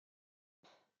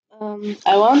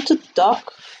I want to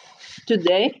talk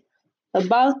today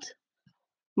about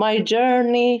my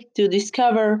journey to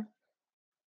discover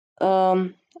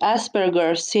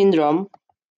Asperger's syndrome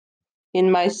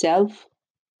in myself.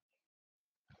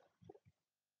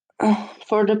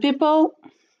 For the people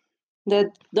that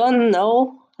don't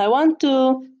know, I want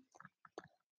to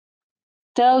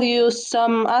tell you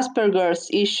some Asperger's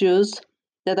issues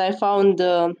that I found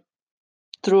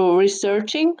through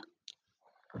researching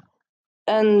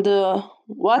and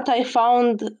what I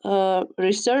found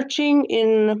researching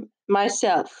in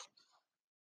myself.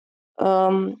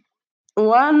 Um,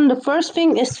 the first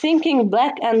thing is thinking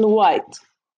black and white.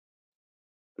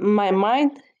 My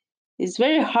mind is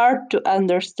very hard to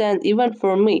understand, even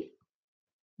for me,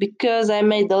 because I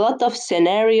made a lot of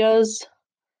scenarios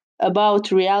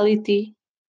about reality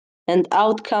and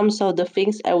outcomes of the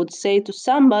things I would say to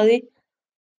somebody,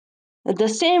 the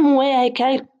same way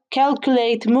I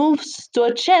calculate moves to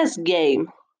a chess game.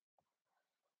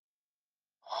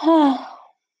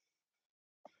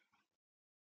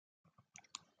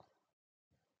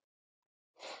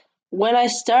 When I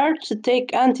started to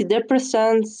take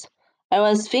antidepressants, I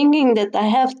was thinking that I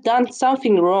have done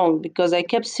something wrong because I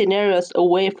kept scenarios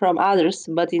away from others,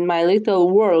 but in my little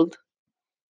world.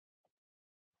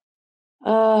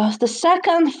 The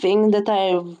second thing that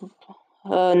I've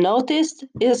noticed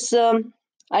is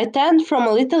I tend from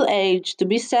a little age to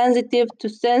be sensitive to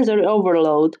sensory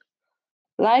overload.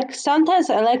 Like sometimes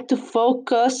I like to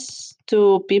focus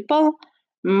to people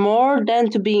more than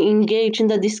to be engaged in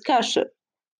the discussion.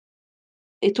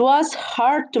 It was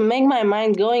hard to make my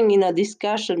mind going in a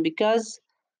discussion because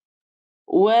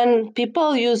when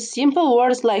people use simple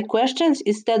words like questions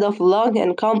instead of long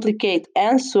and complicated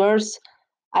answers,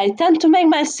 I tend to make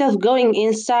myself going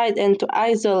inside and to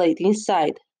isolate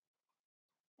inside.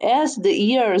 As the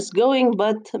years going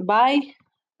but by,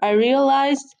 I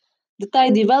realized that I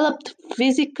developed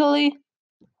physically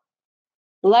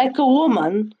like a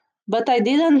woman, but I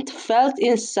didn't felt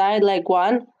inside like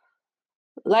one,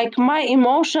 like my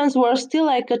emotions were still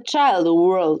like a child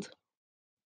world.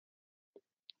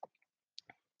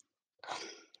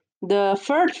 The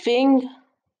third thing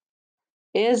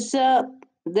is that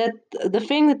the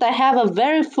thing that I have a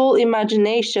very full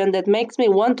imagination that makes me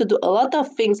want to do a lot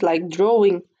of things like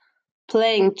drawing,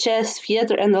 playing chess,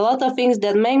 theater, and a lot of things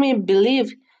that make me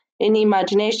believe in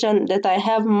imagination that I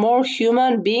have more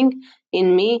human being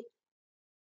in me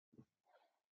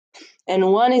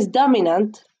and one is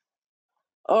dominant,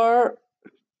 or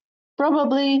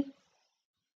probably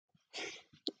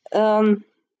um,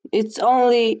 it's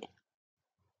only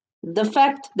the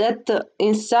fact that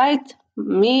inside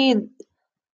me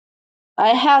I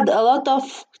had a lot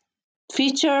of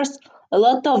features, a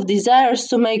lot of desires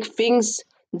to make things,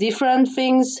 different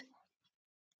things,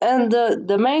 and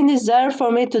the main desire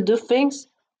for me to do things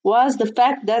was the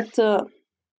fact that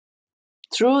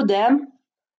through them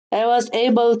I was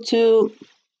able to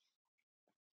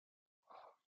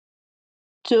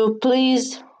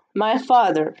please my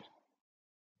father.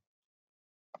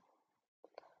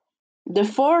 The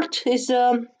fourth is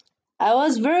I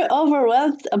was very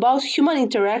overwhelmed about human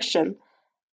interaction,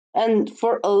 and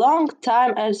for a long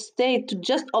time I stayed to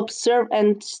just observe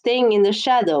and staying in the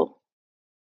shadow.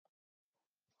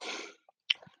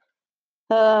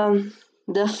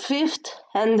 The fifth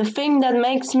and the thing that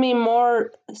makes me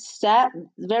more sad,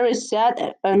 very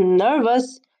sad and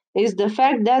nervous, is the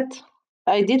fact that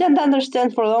I didn't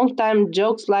understand for a long time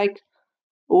jokes like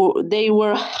they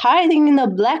were hiding in a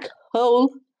black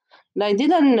hole, and I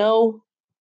didn't know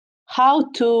how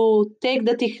to take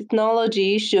the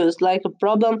technology issues, like a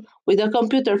problem with a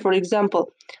computer, for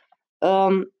example.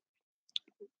 Um,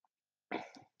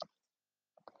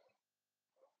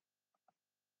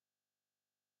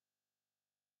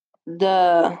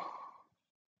 the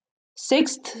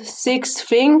sixth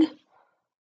thing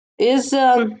is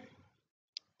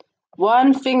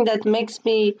one thing that makes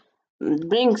me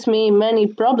brings me many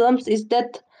problems is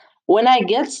that when I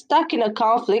get stuck in a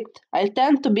conflict, I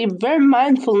tend to be very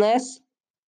mindfulness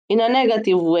in a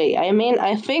negative way. I mean,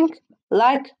 I think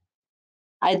like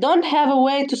I don't have a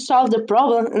way to solve the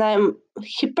problem, and I'm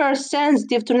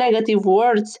hypersensitive to negative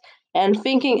words and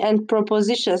thinking and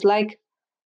propositions. Like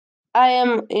I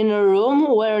am in a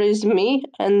room where is me,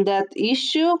 and that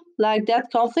issue, like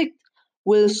that conflict,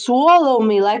 will swallow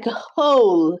me like a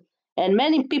whole. And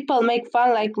many people make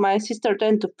fun, like my sister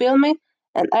tend to film me,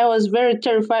 and I was very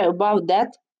terrified about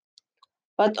that.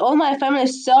 But all my family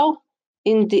saw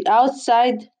in the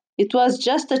outside, it was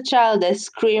just a child that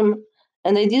screamed,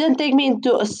 and they didn't take me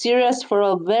into a serious for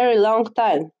a very long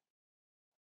time.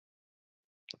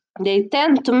 They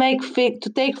tend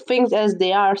to take things as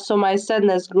they are, so my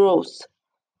sadness grows.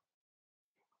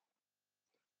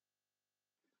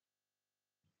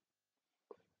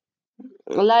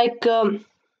 Like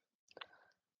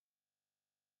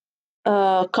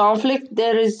conflict,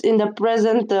 there is in the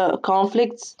present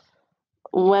conflicts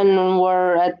when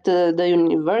we're at the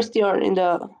university or in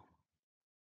the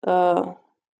uh,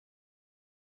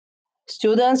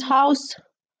 student's house,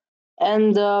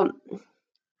 and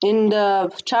in the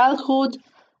childhood,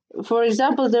 for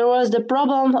example, there was the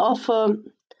problem of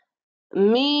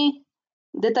me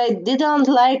that I didn't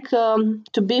like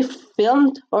to be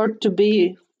filmed or to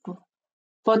be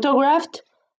photographed,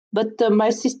 but my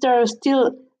sister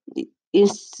still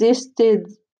insisted,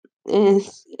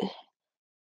 is,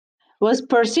 was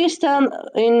persistent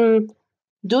in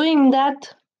doing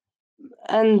that,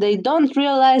 and they don't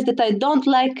realize that I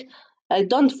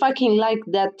don't fucking like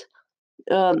that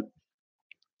um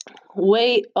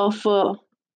way of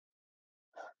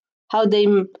how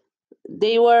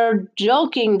they were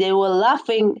joking, they were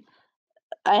laughing.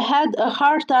 I had a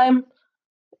hard time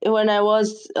when I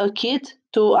was a kid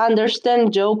to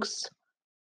understand jokes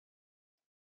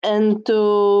and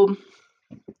to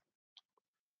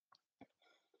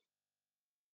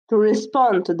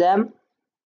respond to them.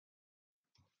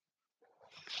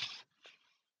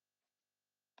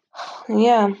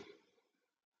 Yeah.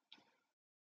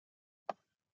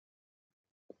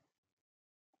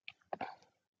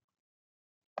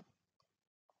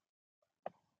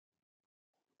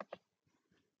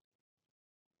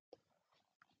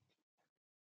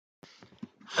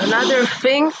 Another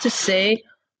thing to say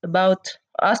about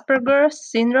Asperger's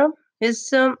syndrome is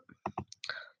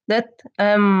that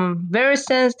I'm very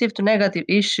sensitive to negative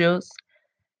issues,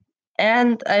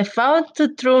 and I found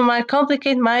through my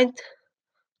complicated mind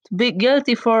to be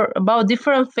guilty for about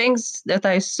different things that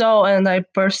I saw and I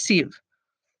perceive.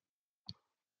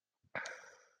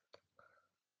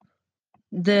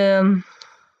 The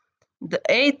the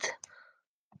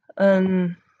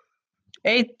um,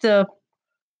 eighth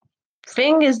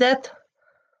thing is that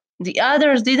the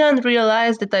others didn't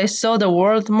realize that I saw the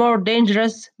world more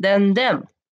dangerous than them,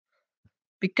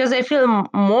 because I feel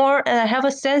more and I have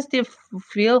a sensitive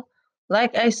feel,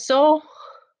 like I saw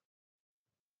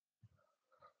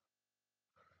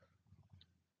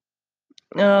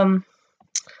um,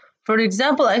 for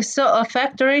example, I saw a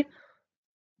factory,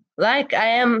 like I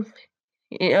am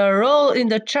a role in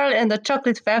the Charlie and the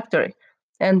Chocolate Factory,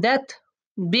 and that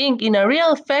being in a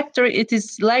real factory, it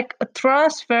is like a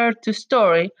transfer to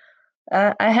story.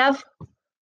 I have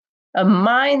a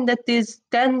mind that is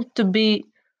tend to be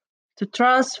to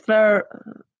transfer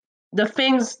the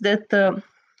things that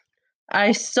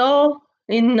I saw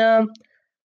in.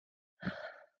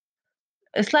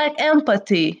 It's like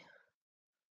empathy.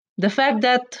 The fact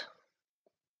that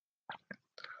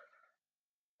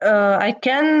I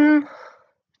can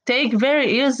take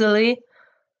very easily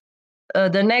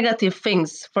the negative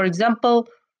things. For example,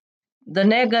 the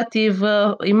negative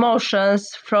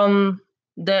emotions from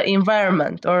the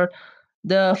environment, or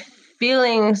the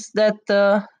feelings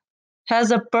that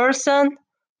has a person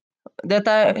that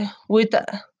I with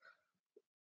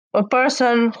a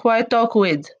person who I talk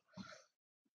with.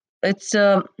 It's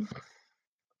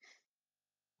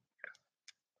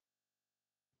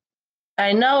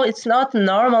I know it's not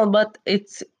normal, but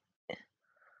it's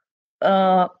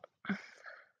uh,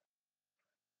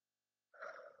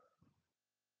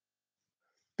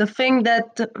 the thing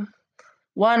that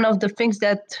one of the things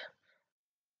that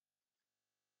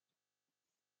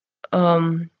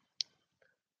um,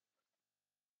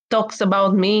 talks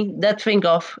about me, that thing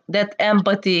of that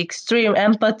empathy, extreme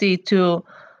empathy to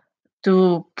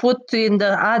put in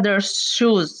the other's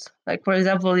shoes. Like, for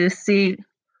example, you see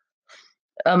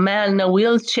a man in a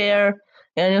wheelchair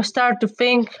and you start to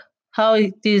think how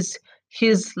it is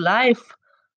his life,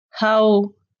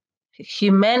 how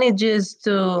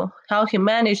how he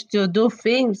managed to do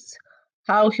things,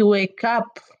 how he wake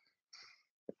up,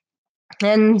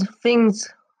 and things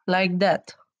like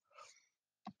that.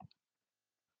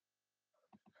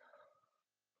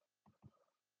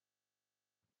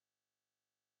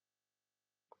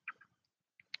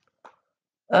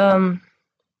 Um,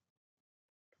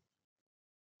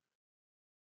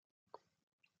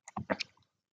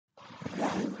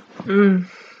 mm,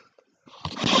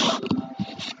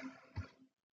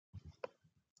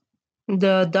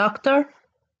 the doctor,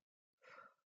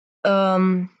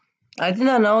 um, I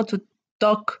didn't know to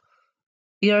talk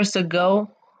years ago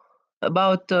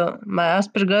about my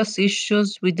Asperger's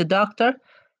issues with the doctor,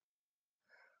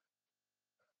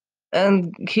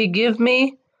 and he gave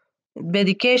me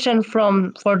medication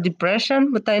for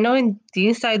depression, but I know in the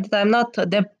inside that I'm not a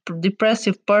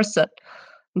depressive person.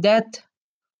 That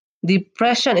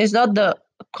depression is not the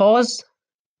cause,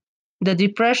 the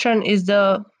depression is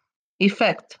the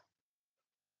effect.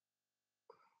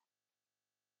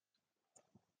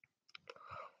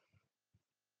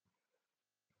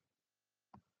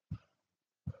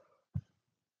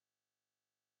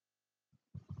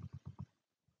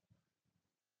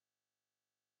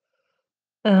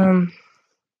 Um,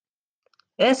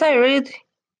 as I read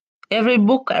every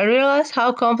book, I realize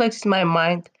how complex is my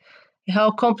mind, how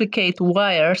complicated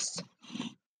wires.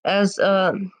 As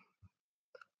a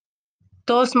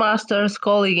Toastmasters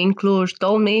colleague in Cluj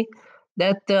told me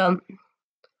that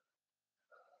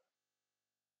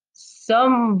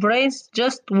some brains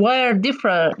just wire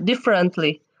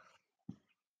differently.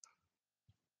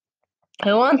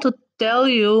 I want to tell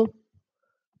you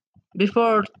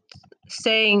before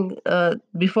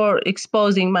before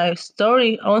exposing my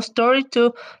own story,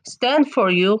 to stand for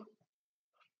you.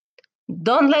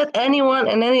 Don't let anyone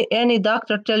and any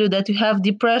doctor tell you that you have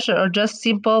depression or just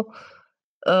simple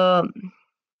um,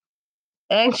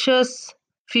 anxious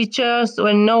features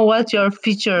when know what your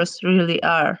features really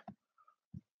are.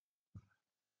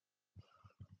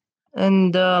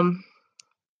 And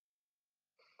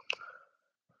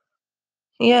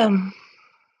yeah.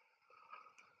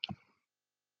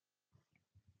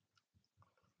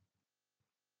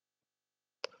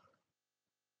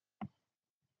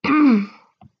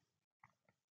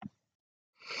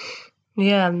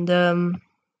 Yeah, and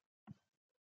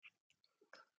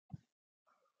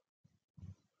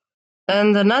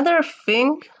another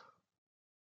thing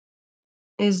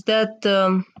is that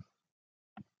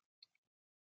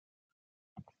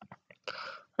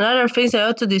another things I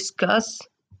ought to discuss,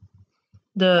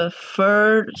 the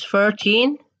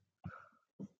 13.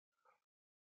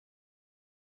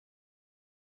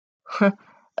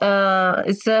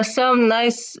 It's some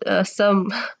nice,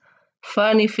 some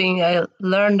funny thing I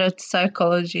learned at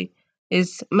psychology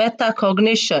is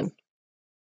metacognition.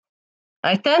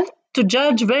 I tend to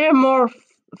judge more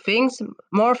things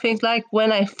like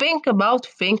when I think about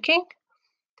thinking,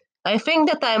 I think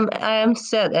that I am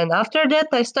sad, and after that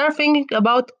I start thinking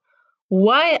about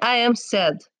why I am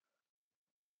sad,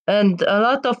 and a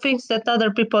lot of things that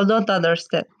other people don't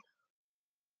understand.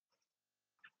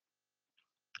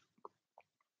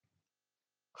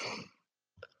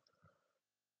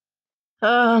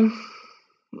 Um,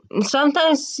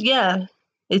 Sometimes, yeah,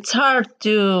 it's hard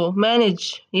to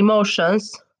manage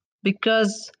emotions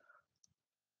because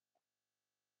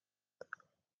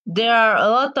there are a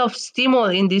lot of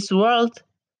stimuli in this world,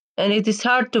 and it is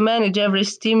hard to manage every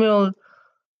stimulus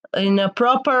in a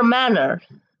proper manner.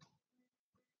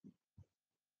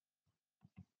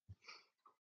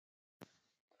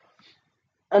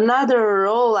 Another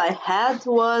role I had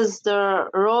was the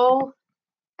role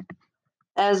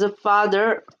as a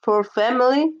father for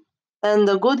family and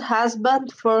a good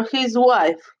husband for his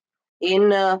wife in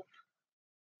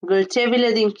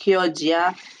Grcevile din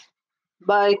Chioggia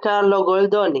by Carlo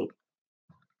Goldoni.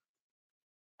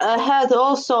 I had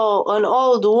also an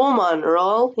old woman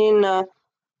role in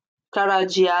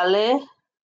Caragiale,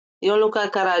 Ion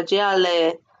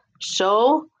Caragiale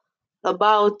show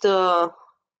about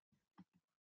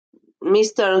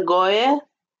Mr. Goye,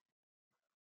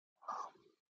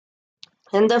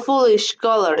 and the foolish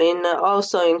scholar in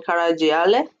also in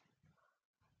Caragiale.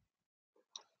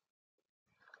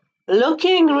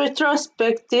 Looking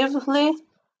retrospectively,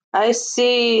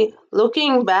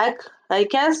 looking back, I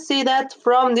can see that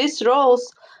from these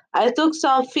roles I took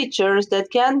some features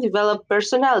that can develop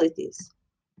personalities.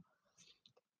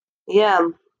 Yeah,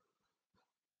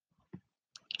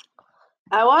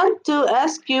 I want to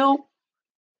ask you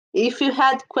if you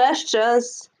had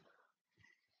questions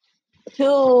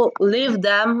to leave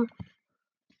them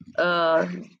uh,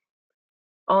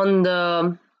 on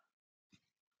the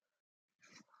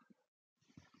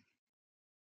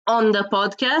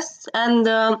podcast, and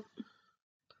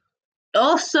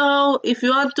also if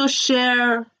you want to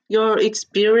share your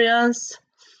experience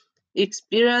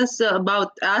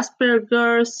about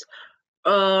Asperger's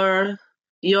or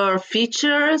your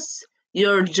features,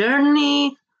 your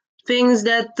journey, things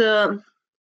that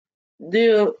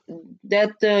do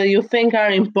that you think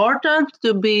are important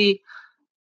to be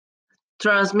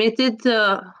transmitted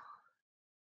to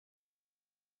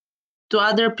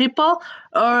other people,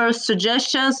 or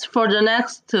suggestions for the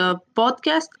next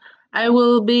podcast, I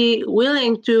will be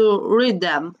willing to read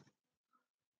them.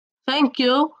 Thank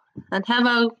you and have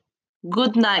a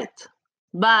good night.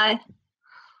 Bye.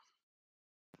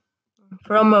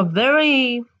 From a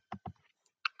very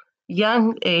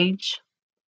young age,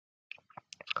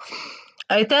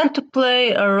 I tend to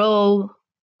play a role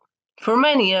for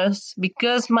many years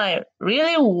because my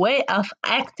really way of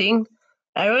acting,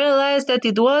 I realized that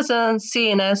it wasn't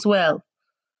seen as well.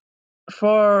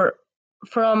 For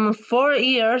from 4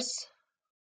 years,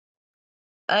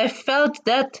 I felt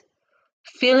that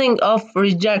feeling of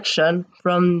rejection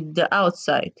from the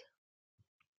outside.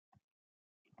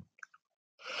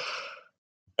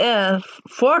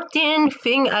 14th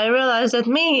thing I realized at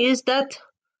me is that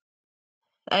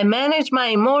I manage my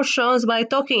emotions by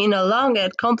talking in a long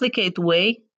and complicated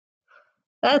way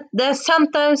that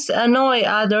sometimes annoy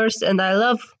others, and I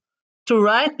love to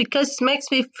write because it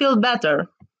makes me feel better.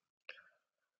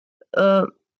 Uh,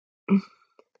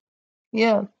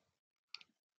 yeah.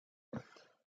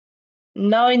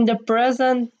 Now in the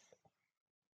present,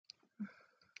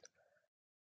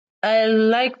 I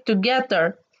like to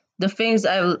gather the things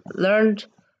I've learned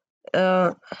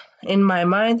uh, in my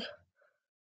mind,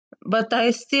 but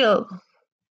I still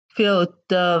feel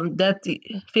that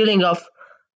feeling of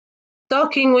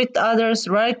talking with others,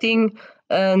 writing,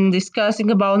 and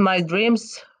discussing about my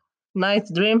dreams, night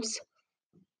dreams.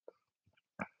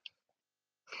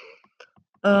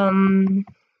 Um,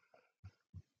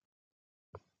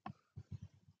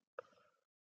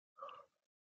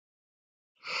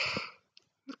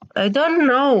 I don't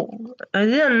know. I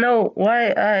didn't know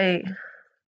why I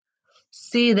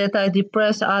see that I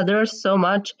depress others so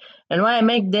much and why I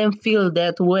make them feel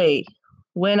that way.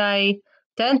 When I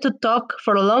tend to talk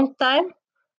for a long time,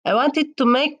 I wanted to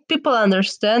make people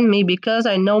understand me because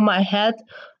I know my head,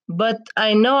 but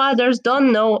I know others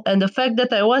don't know, and the fact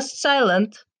that I was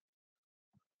silent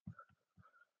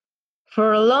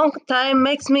for a long time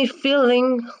makes me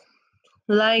feeling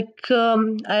like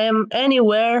I am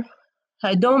anywhere.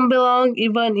 I don't belong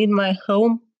even in my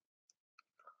home.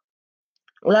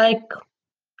 Like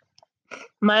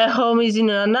my home is in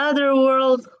another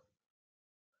world,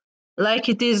 like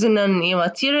it is in an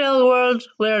immaterial world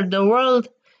where the world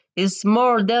is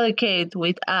more delicate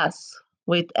with us,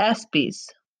 with SPs.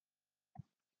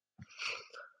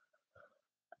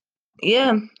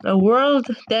 Yeah, a world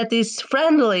that is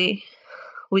friendly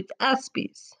with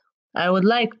SPs. I would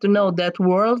like to know that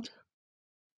world.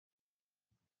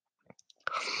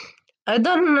 I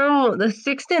don't know. The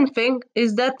 16th thing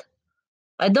is that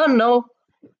I don't know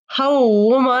how a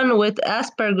woman with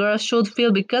Asperger's should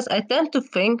feel because I tend to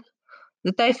think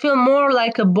that I feel more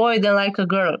like a boy than like a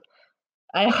girl.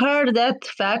 I heard that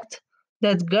fact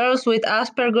that girls with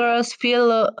Asperger's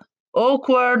feel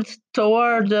awkward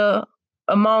toward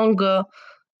among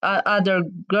other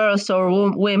girls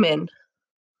or women.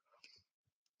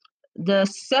 The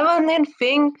 17th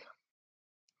thing,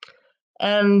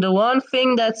 and the one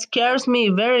thing that scares me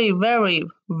very, very,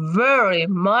 very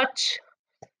much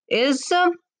is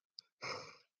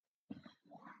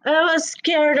I was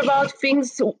scared about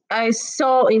things I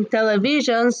saw in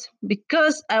televisions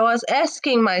because I was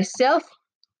asking myself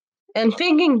and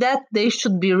thinking that they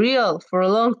should be real for a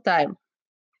long time.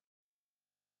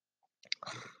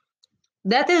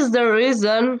 That is the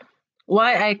reason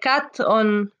why I cut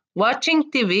on watching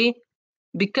TV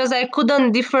because I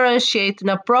couldn't differentiate in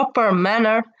a proper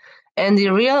manner and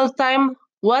in real time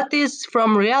what is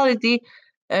from reality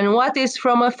and what is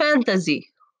from a fantasy.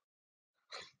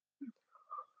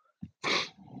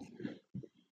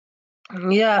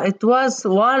 Yeah, it was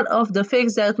one of the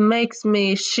things that makes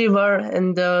me shiver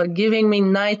and giving me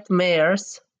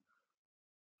nightmares.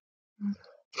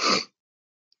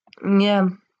 Yeah,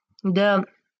 the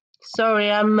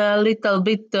sorry, I'm a little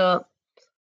bit.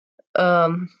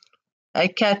 Um, I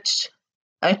catch,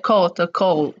 I caught a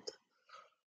cold.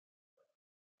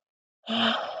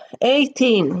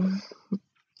 18.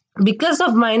 Because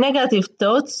of my negative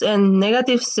thoughts and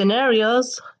negative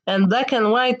scenarios and black and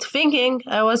white thinking,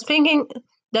 I was thinking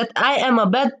that I am a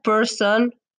bad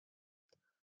person,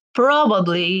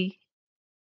 probably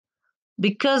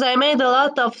because I made a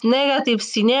lot of negative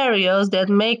scenarios that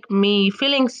make me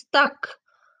feeling stuck,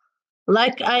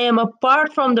 like I am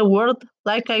apart from the world,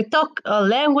 like I talk a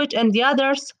language and the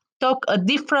others talk a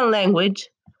different language,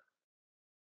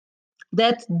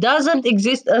 that doesn't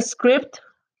exist a script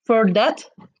for that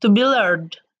to be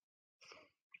learned.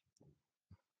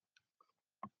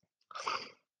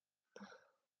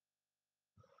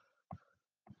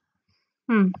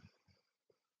 Hmm.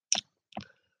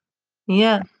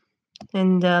 Yeah,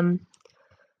 and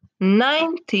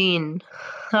 19.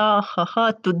 Ha ha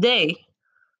ha. Today.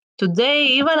 Today,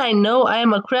 even I know I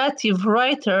am a creative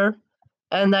writer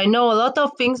and I know a lot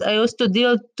of things I used to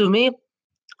deal to me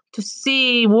to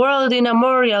see world in a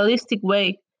more realistic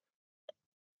way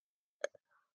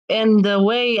and the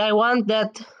way I want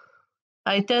that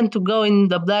I tend to go in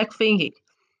the black thinking.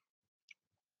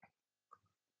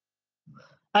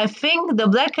 I think the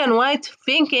black and white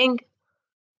thinking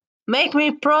make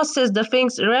me process the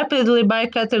things rapidly by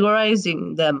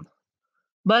categorizing them.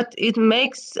 But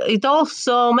it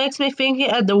also makes me thinking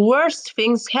at the worst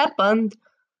things happened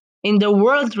in the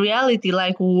world reality,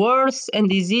 like wars and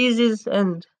diseases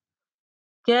and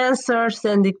cancers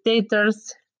and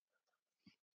dictators.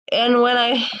 And when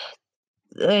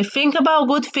I think about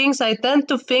good things, I tend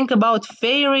to think about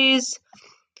fairies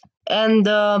and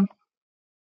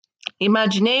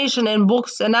imagination and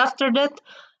books. And after that,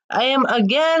 I am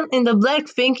again in the black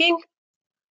thinking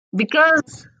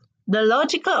because the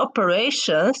logical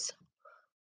operations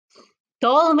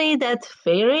told me that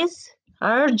fairies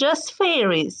are just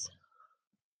fairies.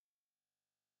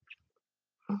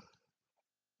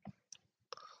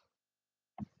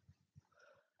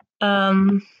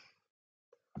 Um,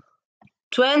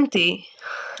 20,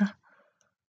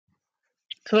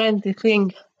 20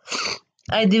 thing.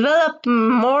 I developed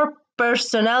more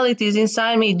personalities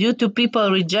inside me due to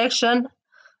people rejection,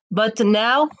 but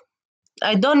now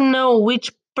I don't know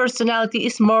which personality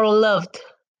is more loved.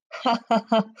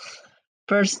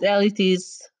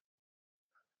 Personalities.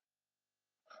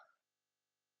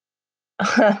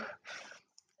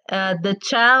 The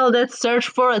child that search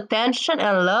for attention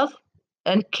and love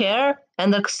and care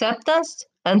and acceptance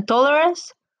and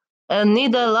tolerance and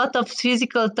need a lot of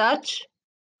physical touch.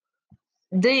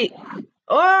 The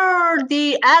or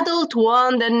the adult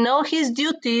one that know his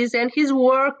duties and his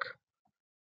work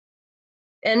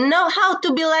and know how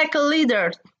to be like a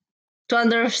leader, to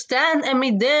understand and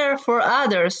be there for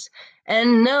others,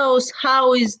 and knows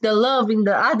how is the love in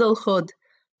the adulthood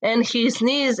and his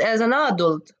needs as an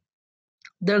adult.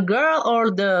 The girl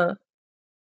or the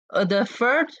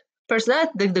third person,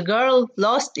 the girl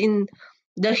lost in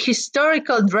the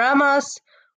historical dramas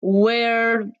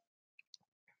where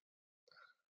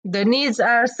the needs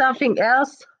are something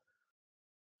else,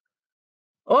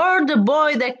 or the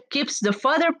boy that keeps the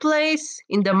father place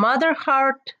in the mother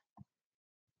heart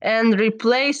and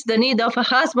replace the need of a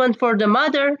husband for the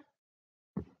mother.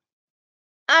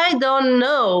 I don't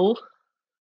know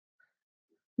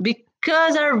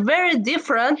because are very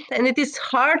different and it is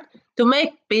hard to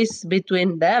make peace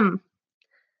between them.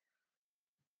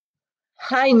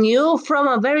 I knew from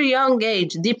a very young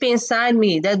age, deep inside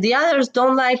me, that the others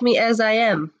don't like me as I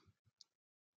am.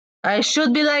 I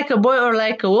should be like a boy or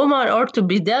like a woman, or to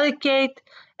be delicate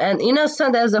and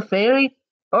innocent as a fairy,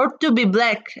 or to be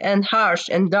black and harsh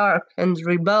and dark and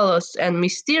rebellious and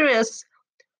mysterious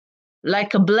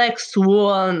like a black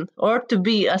swan, or to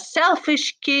be a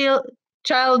selfish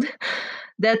child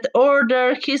that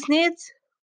order his needs.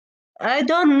 I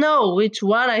don't know which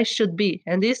one I should be,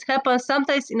 and this happens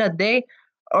sometimes in a day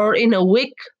or in a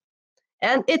week,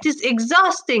 and it is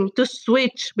exhausting to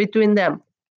switch between them.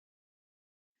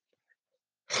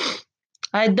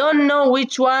 I don't know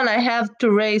which one I have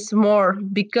to raise more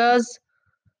because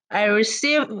I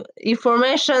receive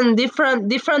information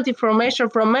different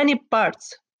information from many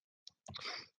parts.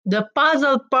 The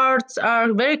puzzle parts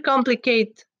are very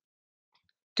complicated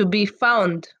to be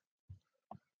found.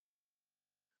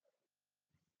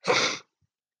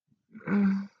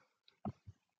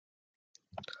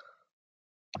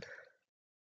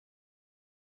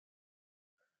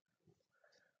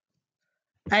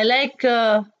 I like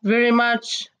very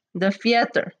much the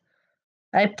theater.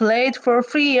 I played for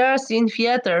 3 years in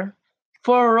theater,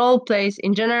 4 role plays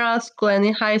in general school and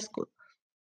in high school.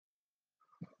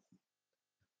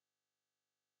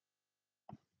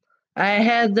 I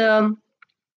had a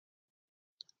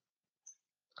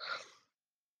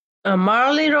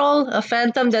Marley role, a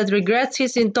phantom that regrets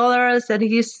his intolerance and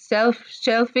his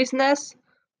selfishness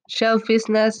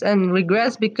and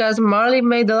regrets because Marley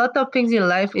made a lot of things in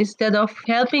life instead of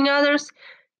helping others.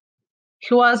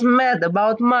 He was mad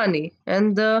about money,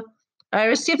 and I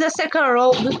received a second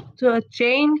role to a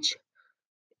change.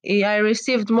 I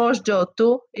received Mojo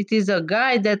too. It is a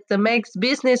guy that makes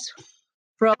business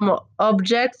from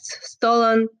objects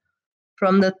stolen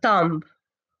from the tomb.